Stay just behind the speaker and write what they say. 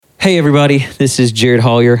Hey everybody, this is Jared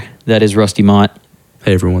Hollier. That is Rusty Mott.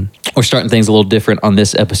 Hey everyone. We're starting things a little different on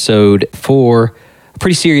this episode for a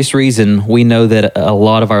pretty serious reason. We know that a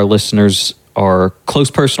lot of our listeners are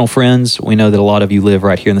close personal friends. We know that a lot of you live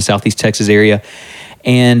right here in the Southeast Texas area.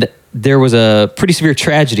 And there was a pretty severe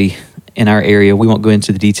tragedy in our area. We won't go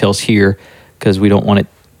into the details here because we don't want to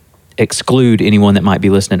exclude anyone that might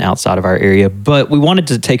be listening outside of our area. But we wanted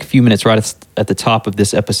to take a few minutes right at the top of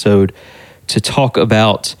this episode to talk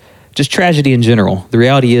about just tragedy in general. The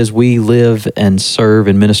reality is we live and serve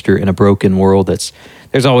and minister in a broken world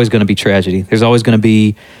there's always going to be tragedy. There's always going to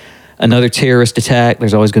be another terrorist attack.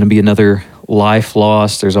 There's always going to be another life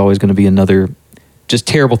lost. There's always going to be another just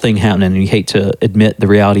terrible thing happening. And you hate to admit the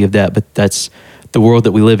reality of that, but that's the world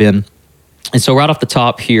that we live in. And so right off the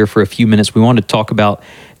top here for a few minutes, we wanted to talk about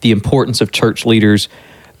the importance of church leaders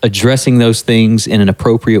addressing those things in an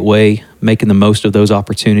appropriate way, making the most of those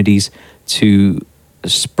opportunities to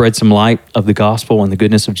spread some light of the gospel and the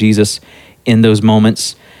goodness of Jesus in those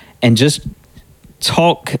moments, and just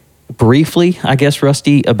talk briefly, I guess,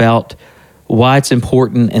 Rusty, about why it's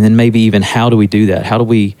important, and then maybe even how do we do that? How do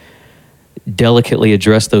we delicately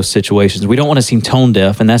address those situations? We don't want to seem tone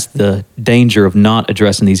deaf, and that's the danger of not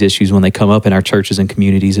addressing these issues when they come up in our churches and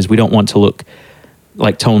communities, is we don't want to look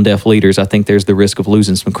like tone deaf leaders. I think there's the risk of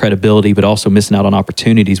losing some credibility, but also missing out on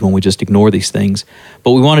opportunities when we just ignore these things.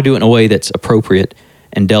 But we want to do it in a way that's appropriate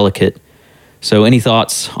and delicate. So any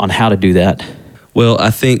thoughts on how to do that? Well,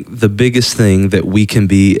 I think the biggest thing that we can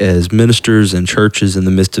be as ministers and churches in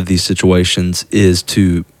the midst of these situations is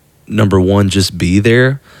to, number one, just be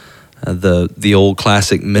there. The old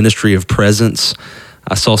classic ministry of presence.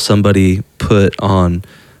 I saw somebody put on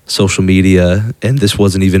social media, and this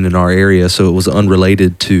wasn't even in our area, so it was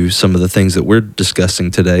unrelated to some of the things that we're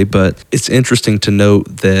discussing today, but it's interesting to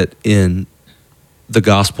note that in the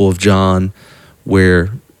Gospel of John, where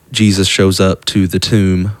Jesus shows up to the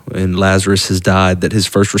tomb and Lazarus has died, that his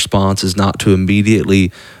first response is not to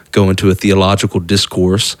immediately go into a theological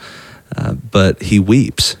discourse, but he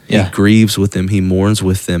weeps. Yeah. He grieves with them. He mourns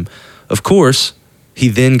with them. Of course, he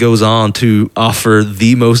then goes on to offer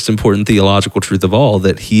the most important theological truth of all,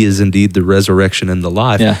 that he is indeed the resurrection and the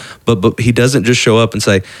life. Yeah. But he doesn't just show up and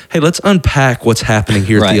say, hey, let's unpack what's happening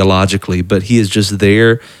here Right. theologically. But he is just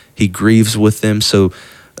there. He grieves with them. So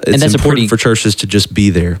it's that's important for churches to just be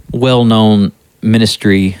there. Well-known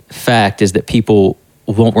ministry fact is that people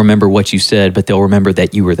won't remember what you said, but they'll remember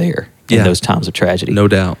that you were there in those times of tragedy. No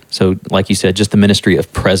doubt. So like you said, just the ministry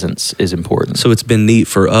of presence is important. So it's been neat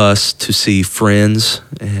for us to see friends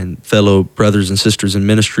and fellow brothers and sisters in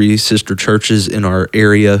ministry, sister churches in our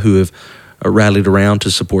area who have rallied around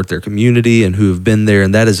to support their community and who have been there.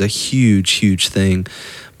 And that is a huge, huge thing.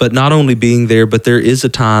 But not only being there, but there is a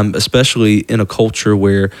time, especially in a culture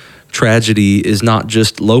where tragedy is not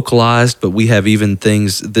just localized, but we have even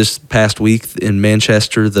things this past week in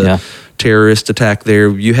Manchester, the terrorist attack there.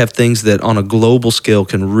 You have things that on a global scale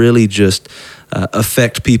can really just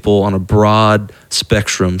affect people on a broad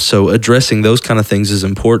spectrum. So addressing those kind of things is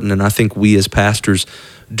important. And I think we as pastors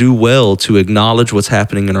do well to acknowledge what's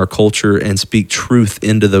happening in our culture and speak truth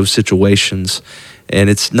into those situations. And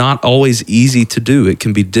it's not always easy to do. It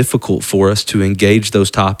can be difficult for us to engage those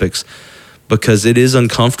topics because it is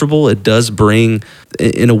uncomfortable. It does bring,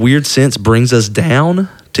 in a weird sense, brings us down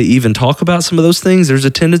to even talk about some of those things. There's a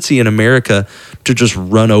tendency in America to just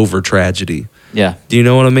run over tragedy. Yeah. Do you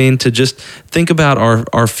know what I mean? To just think about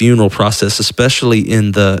our funeral process, especially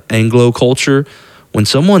in the Anglo culture. When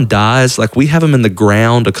someone dies, like we have them in the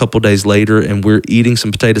ground a couple days later and we're eating some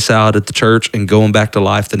potato salad at the church and going back to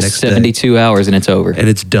life the next 72 hours and it's over. And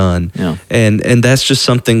it's done. Yeah. And that's just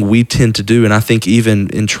something we tend to do. And I think even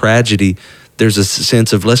in tragedy, there's a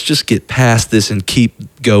sense of let's just get past this and keep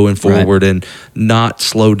going forward and not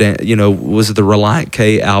slow down. You know, was the Reliant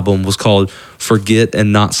K album was called Forget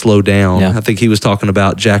and Not Slow Down. Yeah. I think he was talking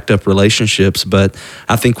about jacked up relationships, but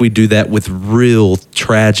I think we do that with real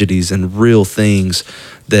tragedies and real things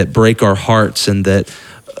that break our hearts and that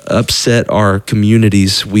upset our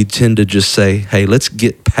communities. We tend to just say, hey, let's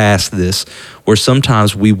get past this, where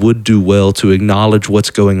sometimes we would do well to acknowledge what's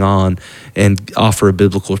going on and offer a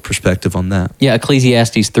biblical perspective on that. Yeah,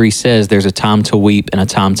 Ecclesiastes 3 says there's a time to weep and a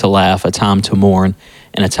time to laugh, a time to mourn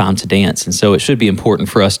and a time to dance. And so it should be important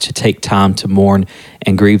for us to take time to mourn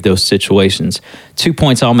and grieve those situations. 2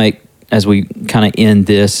 points I'll make as we kind of end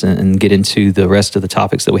this and get into the rest of the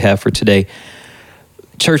topics that we have for today.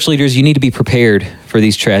 Church leaders, you need to be prepared for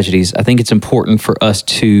these tragedies. I think it's important for us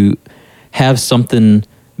to have something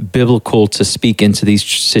biblical to speak into these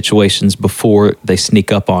situations before they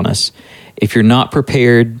sneak up on us. If you're not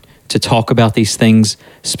prepared to talk about these things,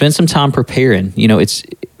 spend some time preparing. You know, it's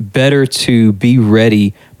better to be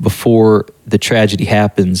ready before the tragedy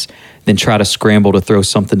happens than try to scramble to throw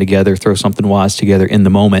something together, throw something wise together in the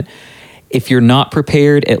moment. If you're not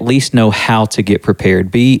prepared, at least know how to get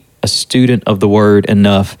prepared. Be a student of the word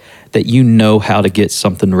enough that you know how to get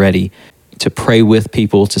something ready, to pray with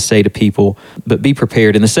people, to say to people, but be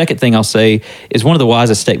prepared. And the second thing I'll say is one of the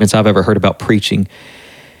wisest statements I've ever heard about preaching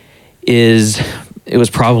it was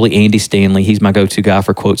probably Andy Stanley. He's my go-to guy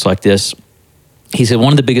for quotes like this. He said,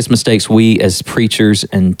 one of the biggest mistakes we as preachers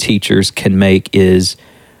and teachers can make is,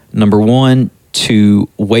 number one, to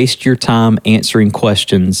waste your time answering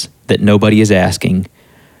questions that nobody is asking,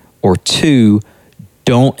 or two,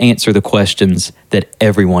 don't answer the questions that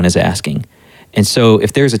everyone is asking. And so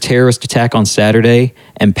if there's a terrorist attack on Saturday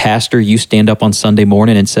and pastor, you stand up on Sunday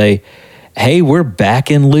morning and say, hey, we're back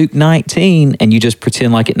in Luke 19, and you just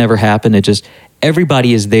pretend like it never happened.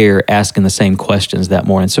 Everybody is there asking the same questions that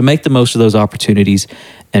morning. So make the most of those opportunities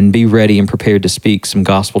and be ready and prepared to speak some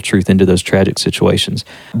gospel truth into those tragic situations.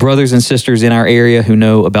 Brothers and sisters in our area who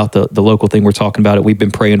know about the local thing we're talking about, we've been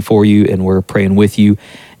praying for you and we're praying with you.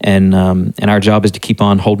 And our job is to keep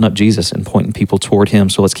on holding up Jesus and pointing people toward him.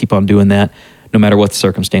 So let's keep on doing that no matter what the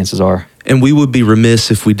circumstances are. And we would be remiss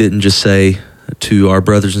if we didn't just say to our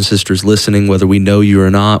brothers and sisters listening, whether we know you or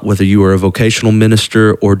not, whether you are a vocational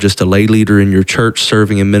minister or just a lay leader in your church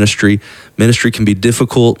serving in ministry, ministry can be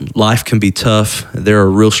difficult, life can be tough, there are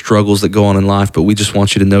real struggles that go on in life, but we just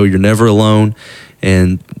want you to know you're never alone,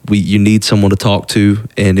 and you need someone to talk to.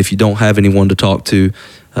 And if you don't have anyone to talk to,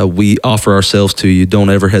 we offer ourselves to you. Don't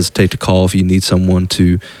ever hesitate to call if you need someone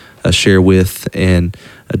to share with. And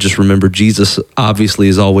just remember, Jesus obviously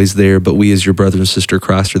is always there, but we as your brother and sister in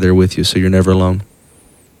Christ are there with you, so you're never alone.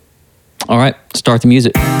 All right, start the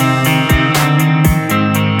music.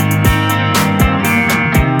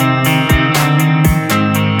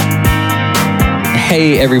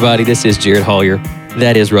 Hey everybody, this is Jared Hollier.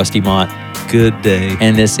 That is Rusty Mott. Good day.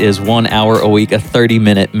 And this is 1 hour a week, a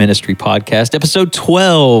 30-minute ministry podcast, episode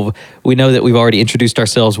 12. We know that we've already introduced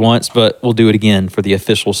ourselves once, but we'll do it again for the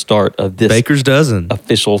official start of this Baker's Dozen.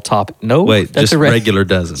 Official topic. No, wait, that's just regular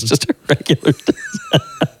dozen. It's just a regular dozen.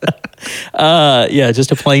 Yeah,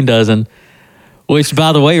 just a plain dozen. Which,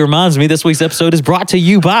 by the way, reminds me, this week's episode is brought to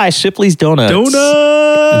you by Shipley's Donuts.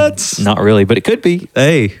 Donuts! Not really, but it could be.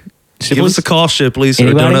 Hey, give us a call, Shipley's or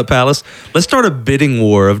Donut Palace. Let's start a bidding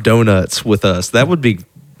war of donuts with us. That would be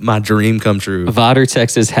my dream come true. Vidor,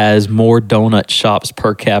 Texas has more donut shops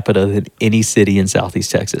per capita than any city in Southeast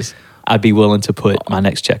Texas. I'd be willing to put my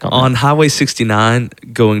next check on that. On Highway 69,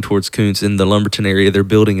 going towards Koontz in the Lumberton area, they're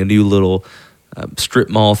building a new little strip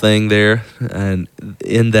mall thing there. And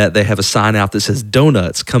in that, they have a sign out that says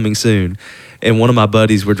donuts coming soon. And one of my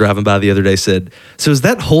buddies we're driving by the other day said, so is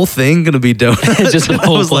that whole thing going to be donuts? Just the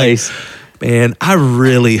whole place. Like, man, I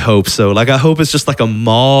really hope so. Like, I hope it's just like a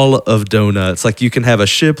mall of donuts. Like, you can have a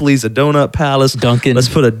Shipley's, a Donut Palace. Dunkin'. Let's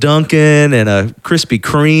put a Dunkin' and a Krispy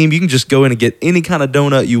Kreme. You can just go in and get any kind of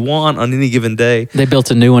donut you want on any given day. They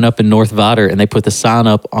built a new one up in North Vidor, and they put the sign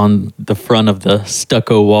up on the front of the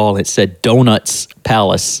stucco wall. It said Donuts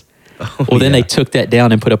Palace. Well, then they took that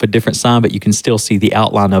down and put up a different sign, but you can still see the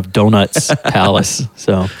outline of Donuts Palace.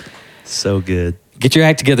 So good. Get your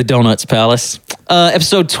act together, Donuts Palace.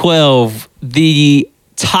 Episode 12, the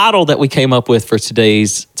title that we came up with for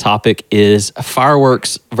today's topic is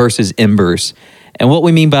Fireworks versus Embers. And what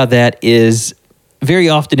we mean by that is very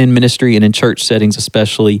often in ministry and in church settings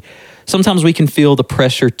especially, sometimes we can feel the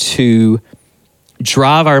pressure to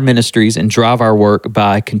drive our ministries and drive our work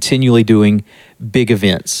by continually doing big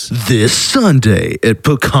events. This Sunday at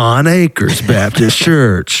Pecan Acres Baptist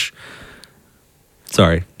Church.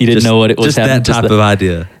 Sorry. You didn't know what it was just happening. That type of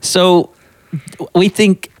idea. So we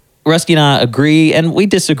think, Rusty and I agree, and we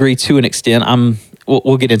disagree to an extent.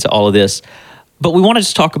 We'll get into all of this. But we want to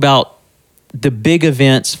just talk about the big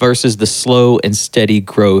events versus the slow and steady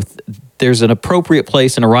growth. There's an appropriate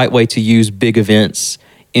place and a right way to use big events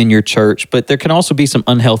in your church, but there can also be some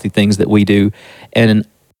unhealthy things that we do. And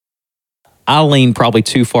I lean probably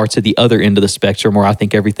too far to the other end of the spectrum where I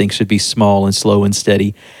think everything should be small and slow and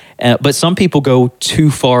steady. But some people go too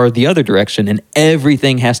far the other direction, and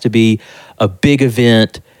everything has to be a big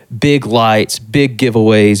event, big lights, big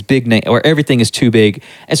giveaways, big name, or everything is too big.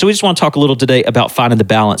 And so we just want to talk a little today about finding the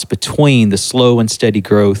balance between the slow and steady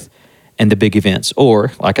growth and the big events,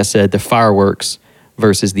 or, like I said, the fireworks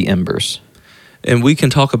versus the embers. And we can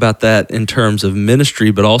talk about that in terms of ministry,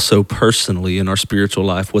 but also personally in our spiritual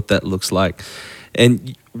life, what that looks like.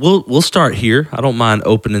 And we'll start here. I don't mind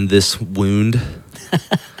opening this wound.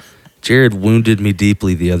 Jared wounded me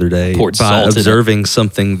deeply the other day Poured by salt in it. observing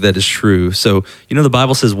something that is true. So, the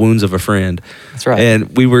Bible says wounds of a friend. That's right.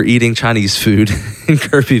 And we were eating Chinese food in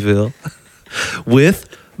Kirbyville with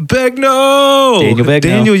Begno. Daniel Begno.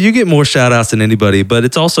 Daniel, you get more shout outs than anybody, but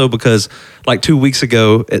it's also because like 2 weeks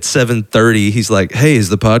ago at 7:30, he's like, hey, is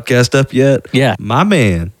the podcast up yet? Yeah. My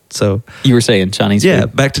man. So You were saying Chinese yeah,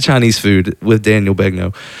 food. back to Chinese food with Daniel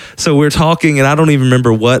Begno. So we're talking, and I don't even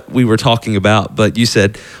remember what we were talking about, but you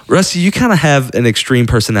said, Rusty, you kind of have an extreme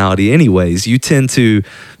personality anyways. You tend to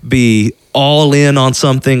be all in on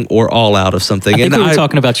something or all out of something. I think we were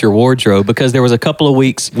talking about your wardrobe because there was a couple of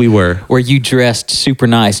weeks We were. where you dressed super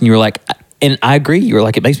nice and you were like, and I agree, you were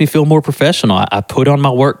like, it makes me feel more professional. I put on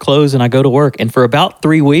my work clothes and I go to work. And for about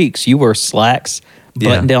 3 weeks, you wore slacks,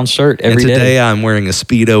 button down shirt every day. And today I'm wearing a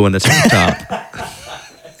Speedo and a tank top.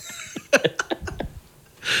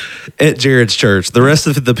 At Jared's church. The rest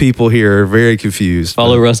of the people here are very confused.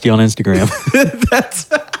 Follow Rusty on Instagram. That's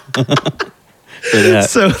For that.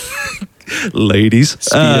 so ladies.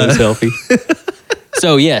 Speedo selfie.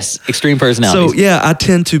 So yes, extreme personalities. So yeah, I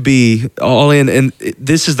tend to be all in, and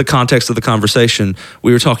this is the context of the conversation.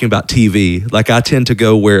 We were talking about TV. Like I tend to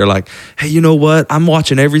go where like, hey, you know what? I'm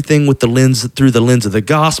watching everything with through the lens of the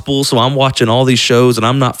gospel. So I'm watching all these shows and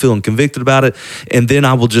I'm not feeling convicted about it. And then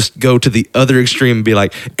I will just go to the other extreme and be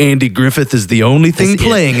like, Andy Griffith is the only thing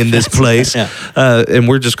playing in this place. Yeah. And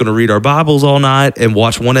we're just going to read our Bibles all night and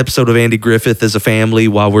watch one episode of Andy Griffith as a family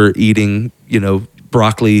while we're eating,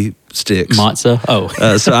 broccoli sticks. Matzah. Oh.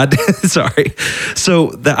 Sorry.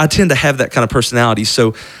 So I tend to have that kind of personality.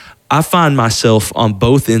 So I find myself on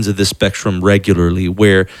both ends of this spectrum regularly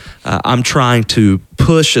where I'm trying to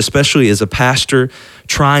push, especially as a pastor,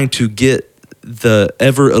 trying to get the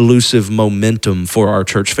ever elusive momentum for our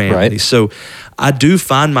church family. Right. So I do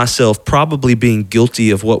find myself probably being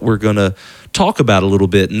guilty of what we're going to talk about a little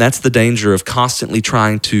bit, and that's the danger of constantly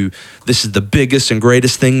trying to, this is the biggest and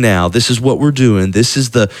greatest thing now, this is what we're doing, this is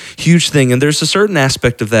the huge thing. And there's a certain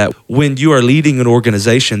aspect of that when you are leading an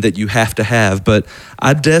organization that you have to have, but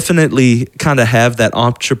I definitely kind of have that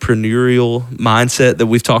entrepreneurial mindset that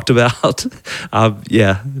we've talked about.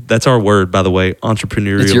 Yeah, that's our word, by the way,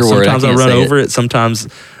 entrepreneurial. It's your word. Sometimes I can't run say over it. Sometimes,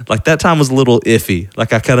 like that time was a little iffy.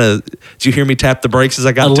 Like I kind of, did you hear me tap the brakes as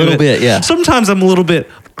I got A to it? little bit, yeah. Sometimes I'm a little bit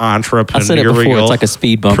entrepreneurial. I said it before. It's like a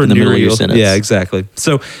speed bump in the middle of your sentence. Yeah, exactly.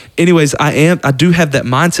 So anyways, I do have that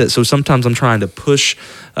mindset. So sometimes I'm trying to push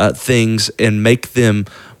things and make them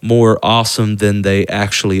more awesome than they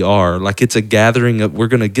actually are. Like it's a gathering of, we're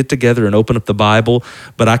going to get together and open up the Bible,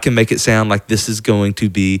 but I can make it sound like this is going to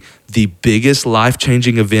be the biggest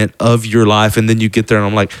life-changing event of your life. And then you get there and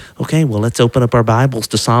I'm like, okay, well, let's open up our Bibles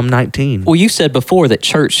to Psalm 19. Well, you said before that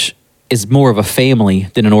church is more of a family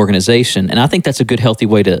than an organization. And I think that's a good, healthy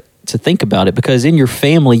way to think about it, because in your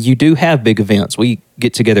family, you do have big events. We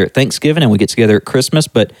get together at Thanksgiving and we get together at Christmas,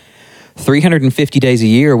 but 350 days a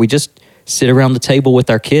year, we just sit around the table with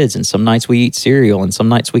our kids, and some nights we eat cereal and some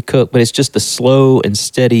nights we cook, but it's just the slow and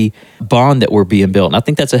steady bond that we're being built. And I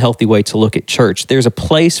think that's a healthy way to look at church. There's a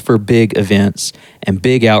place for big events and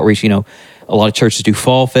big outreach. A lot of churches do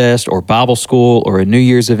Fall Fest or Bible school or a New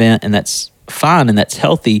Year's event, and that's fine and that's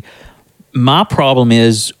healthy. My problem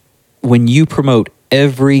is when you promote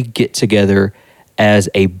every get-together as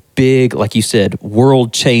a big, like you said,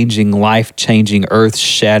 world-changing, life-changing,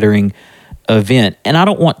 earth-shattering event. And I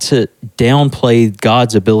don't want to downplay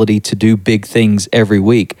God's ability to do big things every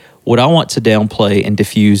week. What I want to downplay and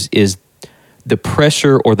diffuse is the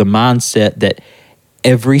pressure or the mindset that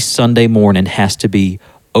every Sunday morning has to be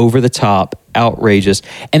over the top, outrageous.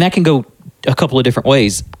 And that can go a couple of different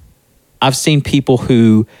ways. I've seen people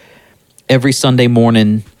who every Sunday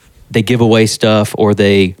morning they give away stuff or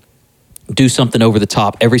they do something over the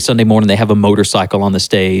top. Every Sunday morning they have a motorcycle on the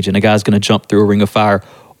stage and a guy's going to jump through a ring of fire.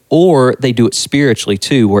 Or they do it spiritually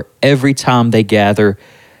too, where every time they gather,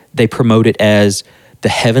 they promote it as the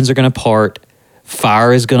heavens are going to part,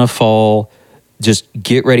 fire is going to fall, just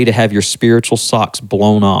get ready to have your spiritual socks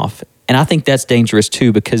blown off. And I think that's dangerous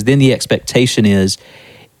too, because then the expectation is,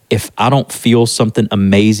 if I don't feel something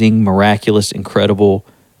amazing, miraculous, incredible,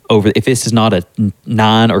 if this is not a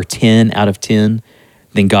 9 or 10 out of 10,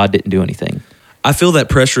 then God didn't do anything. I feel that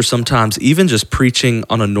pressure sometimes, even just preaching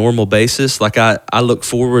on a normal basis. Like I look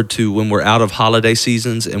forward to when we're out of holiday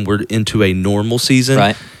seasons and we're into a normal season.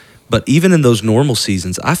 Right. But even in those normal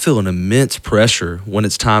seasons, I feel an immense pressure when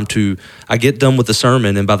it's time I get done with the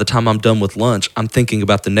sermon, and by the time I'm done with lunch, I'm thinking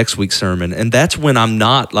about the next week's sermon. And that's when I'm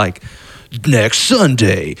not like next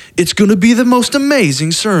Sunday, it's going to be the most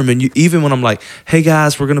amazing sermon. Even when I'm like, hey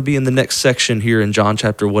guys, we're going to be in the next section here in John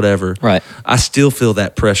chapter whatever, right, I still feel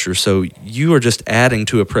that pressure. So you are just adding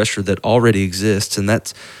to a pressure that already exists, and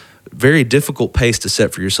that's very difficult pace to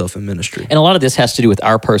set for yourself in ministry. And a lot of this has to do with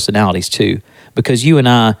our personalities too, because you and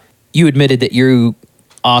I, you admitted that you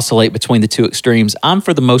oscillate between the two extremes. I'm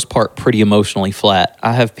for the most part pretty emotionally flat.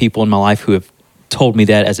 I have people in my life who have told me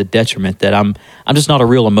that as a detriment, that I'm just not a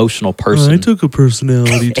real emotional person. I took a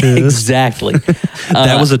personality test. Exactly.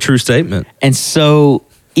 That was a true statement. And so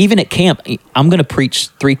even at camp, I'm going to preach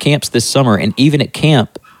 3 camps this summer, and even at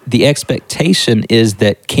camp, the expectation is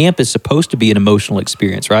that camp is supposed to be an emotional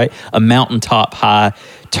experience, right? A mountaintop high,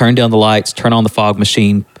 turn down the lights, turn on the fog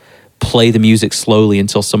machine, play the music slowly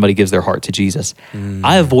until somebody gives their heart to Jesus.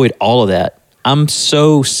 I avoid all of that. I'm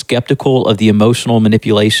so skeptical of the emotional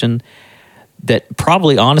manipulation that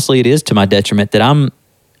probably, honestly, it is to my detriment that I'm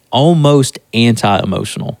almost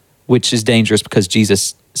anti-emotional, which is dangerous because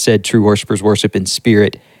Jesus said true worshipers worship in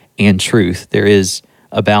spirit and truth. There is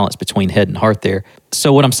a balance between head and heart there.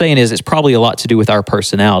 So what I'm saying is it's probably a lot to do with our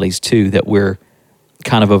personalities too, that we're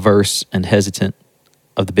kind of averse and hesitant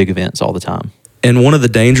of the big events all the time. And one of the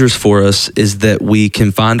dangers for us is that we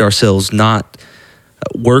can find ourselves not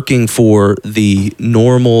working for the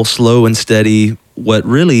normal, slow and steady, what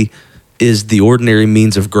really is the ordinary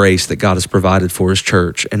means of grace that God has provided for his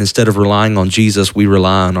church. And instead of relying on Jesus, we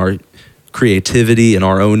rely on our creativity and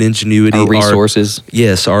our own ingenuity. Our resources.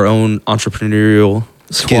 Our own entrepreneurial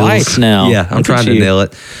skills. Twice now. Yeah, I'm trying to nail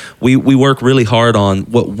it. We work really hard on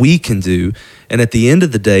what we can do. And at the end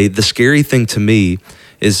of the day, the scary thing to me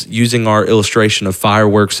is using our illustration of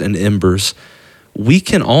fireworks and embers. We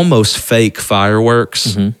can almost fake fireworks.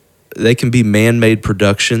 Mm-hmm. They can be man-made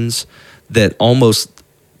productions that almost,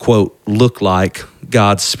 quote, look like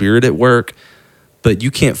God's Spirit at work, but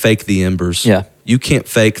you can't fake the embers. Yeah. You can't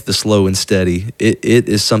fake the slow and steady. It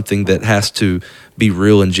is something that has to be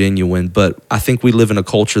real and genuine. But I think we live in a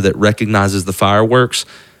culture that recognizes the fireworks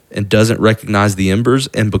and doesn't recognize the embers.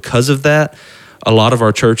 And because of that, a lot of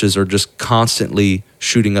our churches are just constantly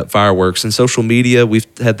shooting up fireworks. And social media, we've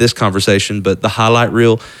had this conversation, but the highlight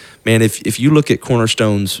reel, man, if you look at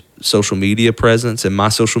Cornerstone's social media presence and my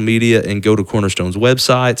social media and go to Cornerstone's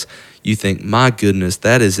websites, you think, my goodness,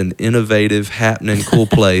 that is an innovative, happening, cool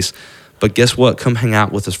place. But guess what? Come hang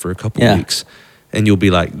out with us for a couple weeks. And you'll be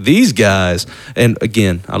like, these guys. And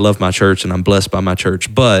again, I love my church and I'm blessed by my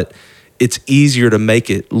church, but it's easier to make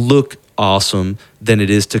it look awesome than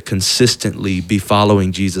it is to consistently be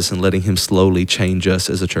following Jesus and letting him slowly change us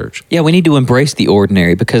as a church. Yeah, we need to embrace the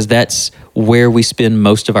ordinary because that's where we spend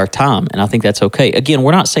most of our time. And I think that's okay. Again,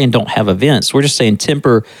 we're not saying don't have events. We're just saying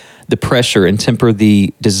temper the pressure and temper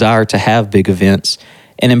the desire to have big events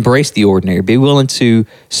and embrace the ordinary. Be willing to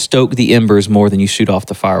stoke the embers more than you shoot off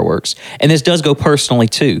the fireworks. And this does go personally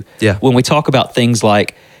too. Yeah. When we talk about things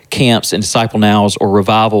like camps and disciple nows or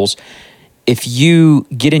revivals, if you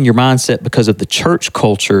get in your mindset because of the church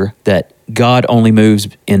culture that God only moves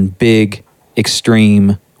in big,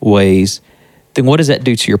 extreme ways, then what does that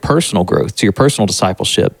do to your personal growth, to your personal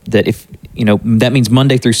discipleship? That if, that means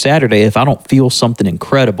Monday through Saturday, if I don't feel something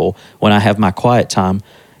incredible when I have my quiet time,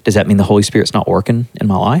 does that mean the Holy Spirit's not working in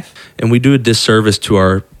my life? And we do a disservice to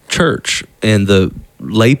our church and the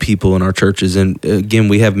lay people in our churches. And again,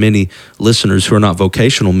 we have many listeners who are not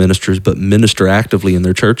vocational ministers, but minister actively in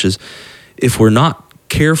their churches. If we're not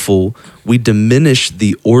careful, we diminish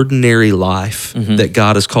the ordinary life that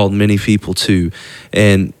God has called many people to.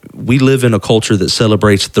 And we live in a culture that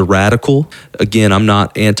celebrates the radical. Again, I'm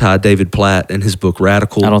not anti-David Platt and his book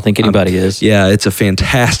Radical. I don't think anybody is. Yeah, it's a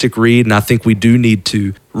fantastic read, and I think we do need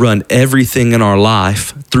to run everything in our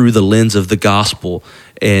life through the lens of the gospel.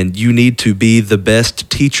 And you need to be the best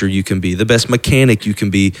teacher you can be, the best mechanic you can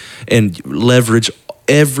be, and leverage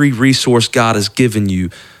every resource God has given you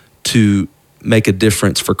to make a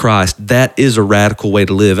difference for Christ. That is a radical way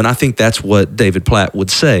to live. And I think that's what David Platt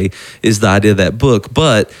would say is the idea of that book.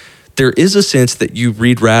 But there is a sense that you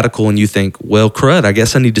read Radical and you think, well, crud, I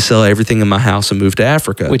guess I need to sell everything in my house and move to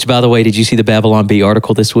Africa. Which, by the way, did you see the Babylon Bee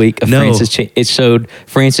article this week? Of No. Francis Chan? It showed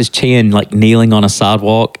Francis Chan like kneeling on a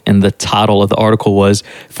sidewalk, and the title of the article was,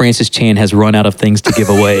 Francis Chan has run out of things to give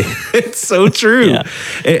away. It's so true. Yeah.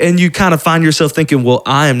 And you kind of find yourself thinking, well,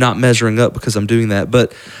 I am not measuring up because I'm doing that.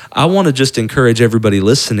 But I want to just encourage everybody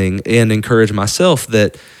listening and encourage myself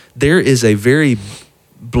that there is a very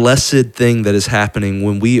blessed thing that is happening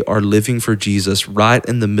when we are living for Jesus right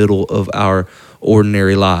in the middle of our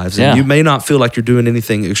ordinary lives. And you may not feel like you're doing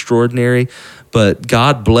anything extraordinary, but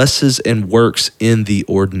God blesses and works in the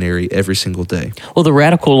ordinary every single day. Well, the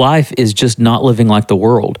radical life is just not living like the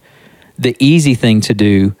world. the easy thing to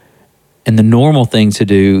do and the normal thing to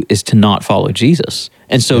do is to not follow Jesus.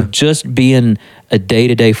 And so just being a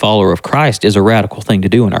day-to-day follower of Christ is a radical thing to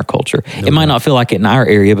do in our culture. It might not feel like it in our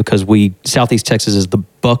area because Southeast Texas is the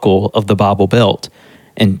buckle of the Bible Belt,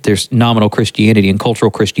 and there's nominal Christianity and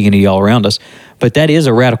cultural Christianity all around us. But that is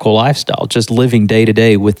a radical lifestyle, just living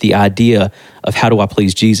day-to-day with the idea of how do I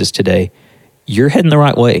please Jesus today. You're heading the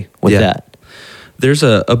right way with that. There's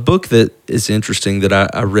a book that is interesting that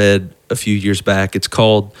I read a few years back. It's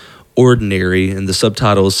called Ordinary, and the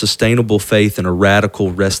subtitle is Sustainable Faith in a Radical,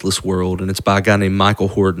 Restless World, and it's by a guy named Michael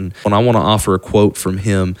Horton. And I want to offer a quote from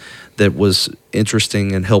him that was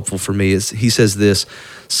interesting and helpful for me. He says this: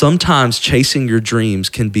 sometimes chasing your dreams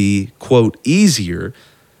can be, quote, easier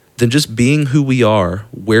than just being who we are,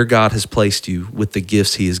 where God has placed you with the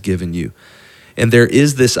gifts he has given you. And there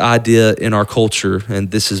is this idea in our culture, and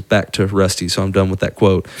this is back to Rusty, so I'm done with that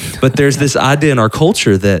quote. But there's this idea in our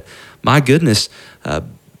culture that, my goodness,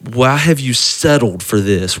 why have you settled for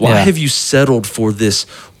this? Why have you settled for this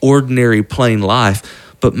ordinary, plain life?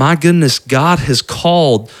 But my goodness, God has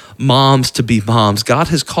called moms to be moms. God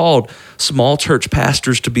has called small church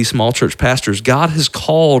pastors to be small church pastors. God has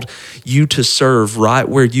called you to serve right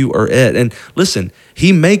where you are at. And listen,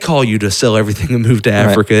 he may call you to sell everything and move to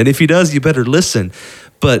Africa. Right. And if he does, you better listen.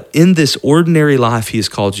 But in this ordinary life he has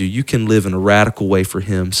called you, you can live in a radical way for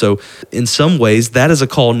him. So in some ways, that is a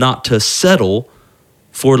call not to settle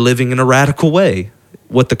for living in a radical way,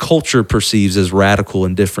 what the culture perceives as radical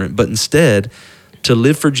and different, but instead to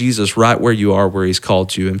live for Jesus right where you are, where he's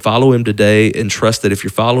called you, and follow him today and trust that if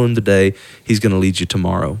you're following him today, he's going to lead you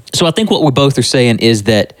tomorrow. So I think what we both are saying is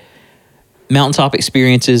that mountaintop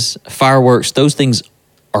experiences, fireworks, those things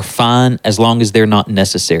are fine as long as they're not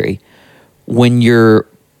necessary. When your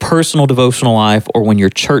personal devotional life or when your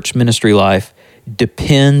church ministry life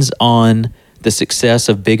depends on the success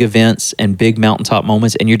of big events and big mountaintop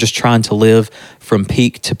moments, and you're just trying to live from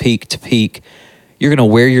peak to peak to peak, you're going to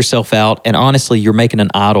wear yourself out, and honestly, you're making an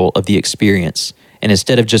idol of the experience. And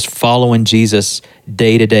instead of just following Jesus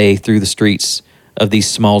day to day through the streets of these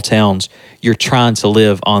small towns, you're trying to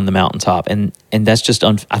live on the mountaintop, and that's just,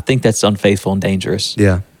 I think that's unfaithful and dangerous.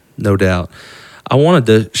 Yeah, no doubt. I wanted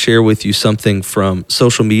to share with you something from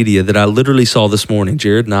social media that I literally saw this morning.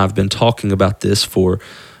 Jared and I have been talking about this for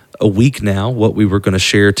a week now, what we were going to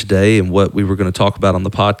share today and what we were going to talk about on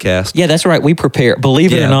the podcast. Yeah, that's right. We prepare.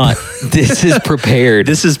 Believe it or not, this is prepared.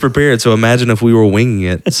 This is prepared. So imagine if we were winging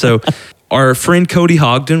it. So our friend Cody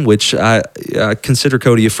Hogden, which I consider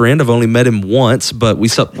Cody a friend. I've only met him once, but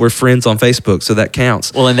we're friends on Facebook, so that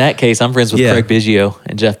counts. Well, in that case, I'm friends with Craig Biggio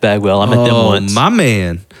and Jeff Bagwell. I met them once. My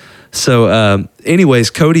man. So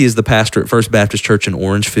anyways, Cody is the pastor at First Baptist Church in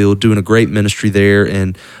Orangefield, doing a great ministry there,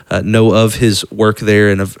 and know of his work there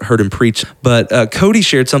and have heard him preach. But Cody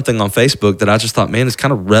shared something on Facebook that I just thought, man, is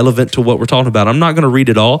kind of relevant to what we're talking about. I'm not going to read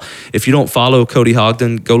it all. If you don't follow Cody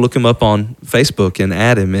Hogden, go look him up on Facebook and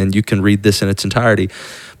add him, and you can read this in its entirety.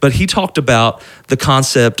 But he talked about the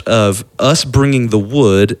concept of us bringing the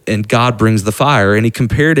wood and God brings the fire, and he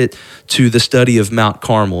compared it to the study of Mount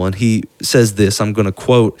Carmel. And he says this, I'm going to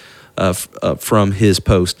quote from his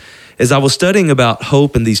post. As I was studying about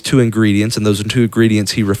hope and these two ingredients, and those two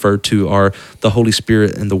ingredients he referred to are the Holy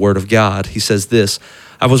Spirit and the Word of God, he says this: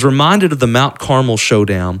 I was reminded of the Mount Carmel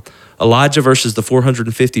showdown, Elijah versus the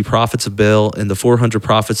 450 prophets of Baal and the 400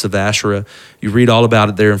 prophets of Asherah. You read all about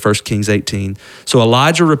it there in 1 Kings 18. So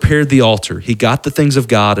Elijah repaired the altar. He got the things of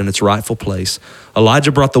God in its rightful place.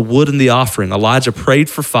 Elijah brought the wood and the offering. Elijah prayed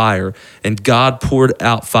for fire, and God poured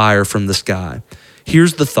out fire from the sky.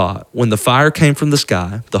 Here's the thought. When the fire came from the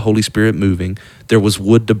sky, the Holy Spirit moving, there was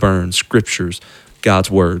wood to burn, scriptures, God's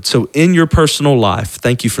word. So in your personal life,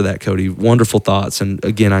 thank you for that, Cody. Wonderful thoughts. And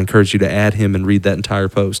again, I encourage you to add him and read that entire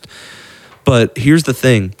post. But here's the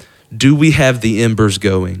thing. Do we have the embers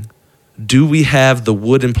going? Do we have the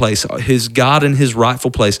wood in place? His God in his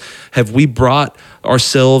rightful place? Have we brought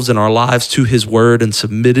ourselves and our lives to his word and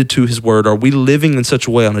submitted to his word? Are we living in such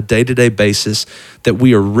a way on a day-to-day basis that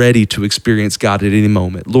we are ready to experience God at any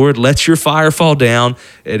moment? Lord, let your fire fall down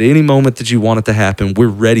at any moment that you want it to happen. We're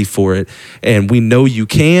ready for it. And we know you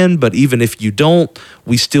can, but even if you don't,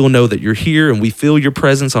 we still know that you're here and we feel your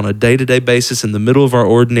presence on a day-to-day basis in the middle of our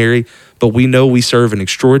ordinary, but we know we serve an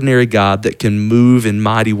extraordinary God that can move in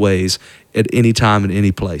mighty ways at any time and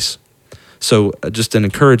any place. So just an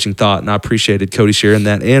encouraging thought, and I appreciated Cody sharing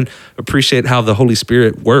that and appreciate how the Holy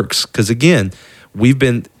Spirit works. Because again, we've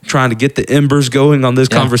been trying to get the embers going on this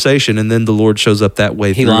conversation, and then the Lord shows up that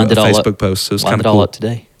way through a Facebook post. So it's kind of cool. Up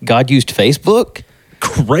today. God used Facebook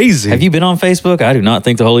crazy. Have you been on Facebook? I do not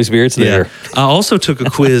think the Holy Spirit's there. I also took a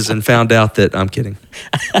quiz and found out that I'm kidding.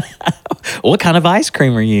 What kind of ice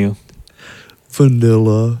cream are you?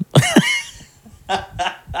 Vanilla.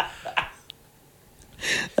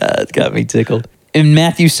 It's got me tickled. In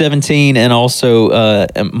Matthew 17 and also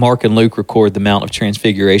Mark and Luke record the Mount of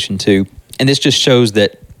Transfiguration too. And this just shows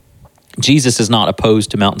that Jesus is not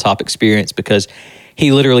opposed to mountaintop experience because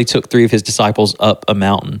he literally took 3 of his disciples up a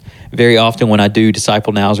mountain. Very often when I do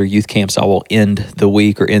Disciple Nows or youth camps, I will end the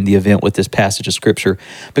week or end the event with this passage of scripture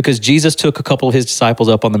because Jesus took a couple of his disciples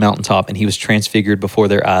up on the mountaintop and he was transfigured before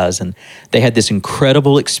their eyes. And they had this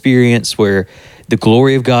incredible experience where the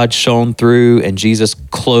glory of God shone through and Jesus'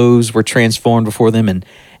 clothes were transformed before them and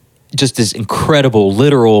just this incredible,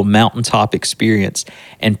 literal mountaintop experience.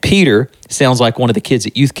 And Peter sounds like one of the kids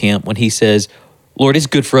at youth camp when he says, Lord, it's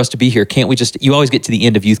good for us to be here. Can't we just, you always get to the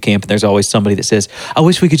end of youth camp and there's always somebody that says, I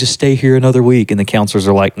wish we could just stay here another week. And the counselors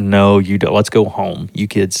are like, no, you don't. Let's go home. You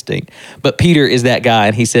kids stink. But Peter is that guy.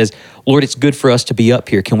 And he says, Lord, it's good for us to be up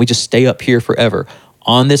here. Can we just stay up here forever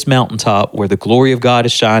on this mountaintop where the glory of God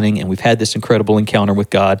is shining and we've had this incredible encounter with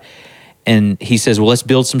God? And he says, well, let's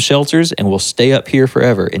build some shelters and we'll stay up here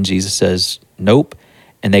forever. And Jesus says, nope.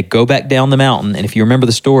 And they go back down the mountain. And if you remember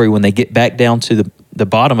the story, when they get back down to the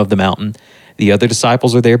bottom of the mountain, the other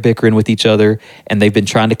disciples are there bickering with each other, and they've been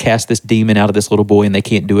trying to cast this demon out of this little boy, and they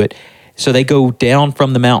can't do it. So they go down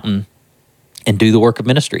from the mountain and do the work of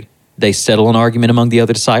ministry. They settle an argument among the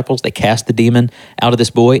other disciples. They cast the demon out of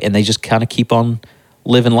this boy, and they just kind of keep on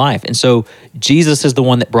living life. And so Jesus is the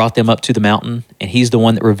one that brought them up to the mountain, and he's the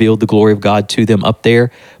one that revealed the glory of God to them up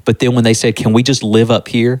there. But then when they said, can we just live up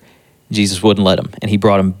here? Jesus wouldn't let them, and he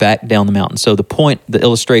brought them back down the mountain. So the point, the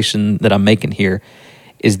illustration that I'm making here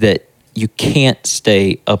is that you can't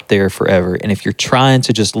stay up there forever. And if you're trying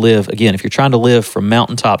to just live, again, if you're trying to live from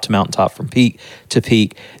mountaintop to mountaintop, from peak to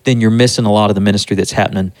peak, then you're missing a lot of the ministry that's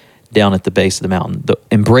happening down at the base of the mountain.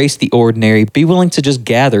 Embrace the ordinary. Be willing to just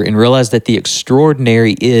gather and realize that the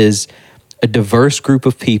extraordinary is a diverse group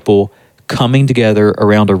of people coming together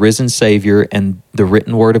around a risen Savior and the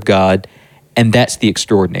written Word of God. And that's the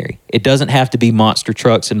extraordinary. It doesn't have to be monster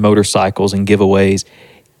trucks and motorcycles and giveaways.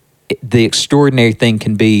 The extraordinary thing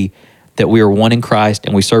can be that we are one in Christ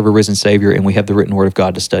and we serve a risen Savior and we have the written Word of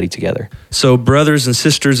God to study together. So brothers and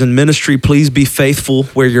sisters in ministry, please be faithful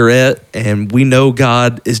where you're at. And we know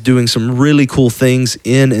God is doing some really cool things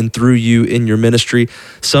in and through you in your ministry.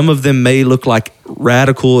 Some of them may look like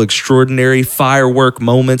radical, extraordinary firework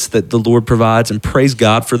moments that the Lord provides, and praise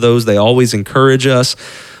God for those. They always encourage us.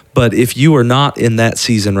 But if you are not in that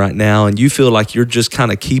season right now and you feel like you're just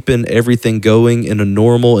kind of keeping everything going in a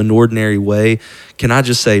normal and ordinary way, can I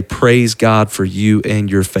just say praise God for you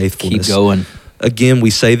and your faithfulness. Keep going. Again, we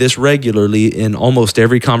say this regularly in almost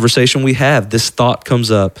every conversation we have. This thought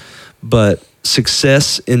comes up, but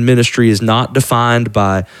success in ministry is not defined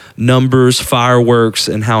by numbers, fireworks,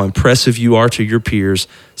 and how impressive you are to your peers.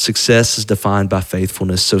 Success is defined by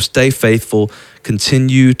faithfulness. So stay faithful,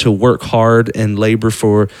 continue to work hard and labor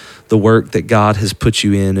for the work that God has put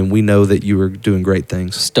you in, and we know that you are doing great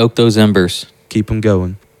things. Stoke those embers. Keep them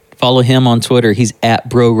going. Follow him on Twitter. He's at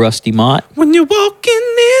Bro Rusty Mott. When you're walking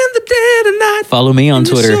in the dead of night. Follow me on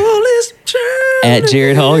Twitter. At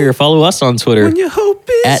Jared Hollier. Follow us on Twitter. When your hope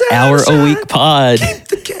is at Hour a Week Pod.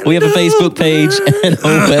 We have a Facebook page and a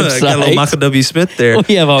website. Got a little Michael W. Smith there.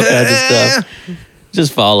 We have all kinds of stuff.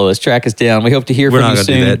 Just follow us, track us down. We hope to hear from you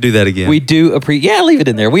soon. We're not going to do that again. We do appreciate, leave it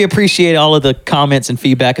in there. We appreciate all of the comments and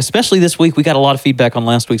feedback, especially this week. We got a lot of feedback on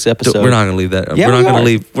last week's episode. We're not going to leave that. Yeah, we're not going to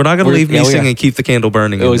leave. We're not going to leave me singing "Keep the Candle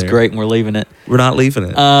Burning." It was great, and we're leaving it. We're not leaving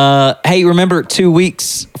it. Hey, remember 2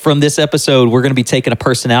 weeks from this episode, we're going to be taking a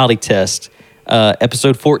personality test.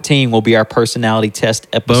 Episode 14 will be our personality test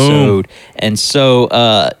episode. Boom. And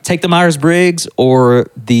so take the Myers-Briggs or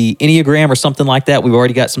the Enneagram or something like that. We've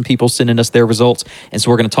already got some people sending us their results. And so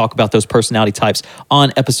we're going to talk about those personality types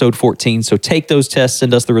on episode 14. So take those tests,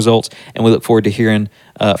 send us the results, and we look forward to hearing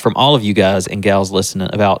from all of you guys and gals listening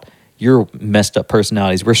about your messed up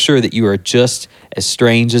personalities. We're sure that you are just as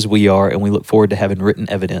strange as we are, and we look forward to having written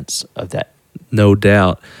evidence of that. No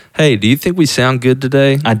doubt. Hey, do you think we sound good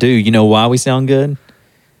today? I do. You know why we sound good?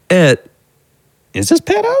 Ed. Is this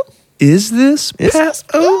Pat O? Is this Pat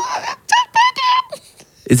O?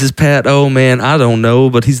 Is this Pat O, man? I don't know,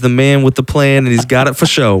 but he's the man with the plan, and he's got it for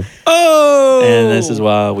show. Oh! And this is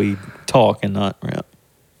why we talk and not rap.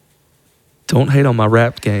 Don't hate on my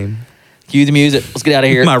rap game. Cue the music. Let's get out of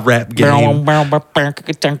here. My rap game.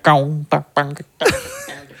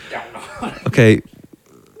 Okay.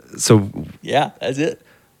 So yeah, that's it.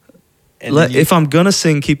 And then if I'm gonna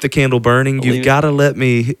sing "Keep the Candle Burning," you've got to let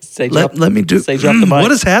me say let me do. Say drop the mic.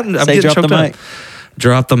 What is happening? I'm say getting drop the choked up. mic.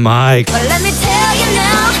 Drop the mic. Well, let me tell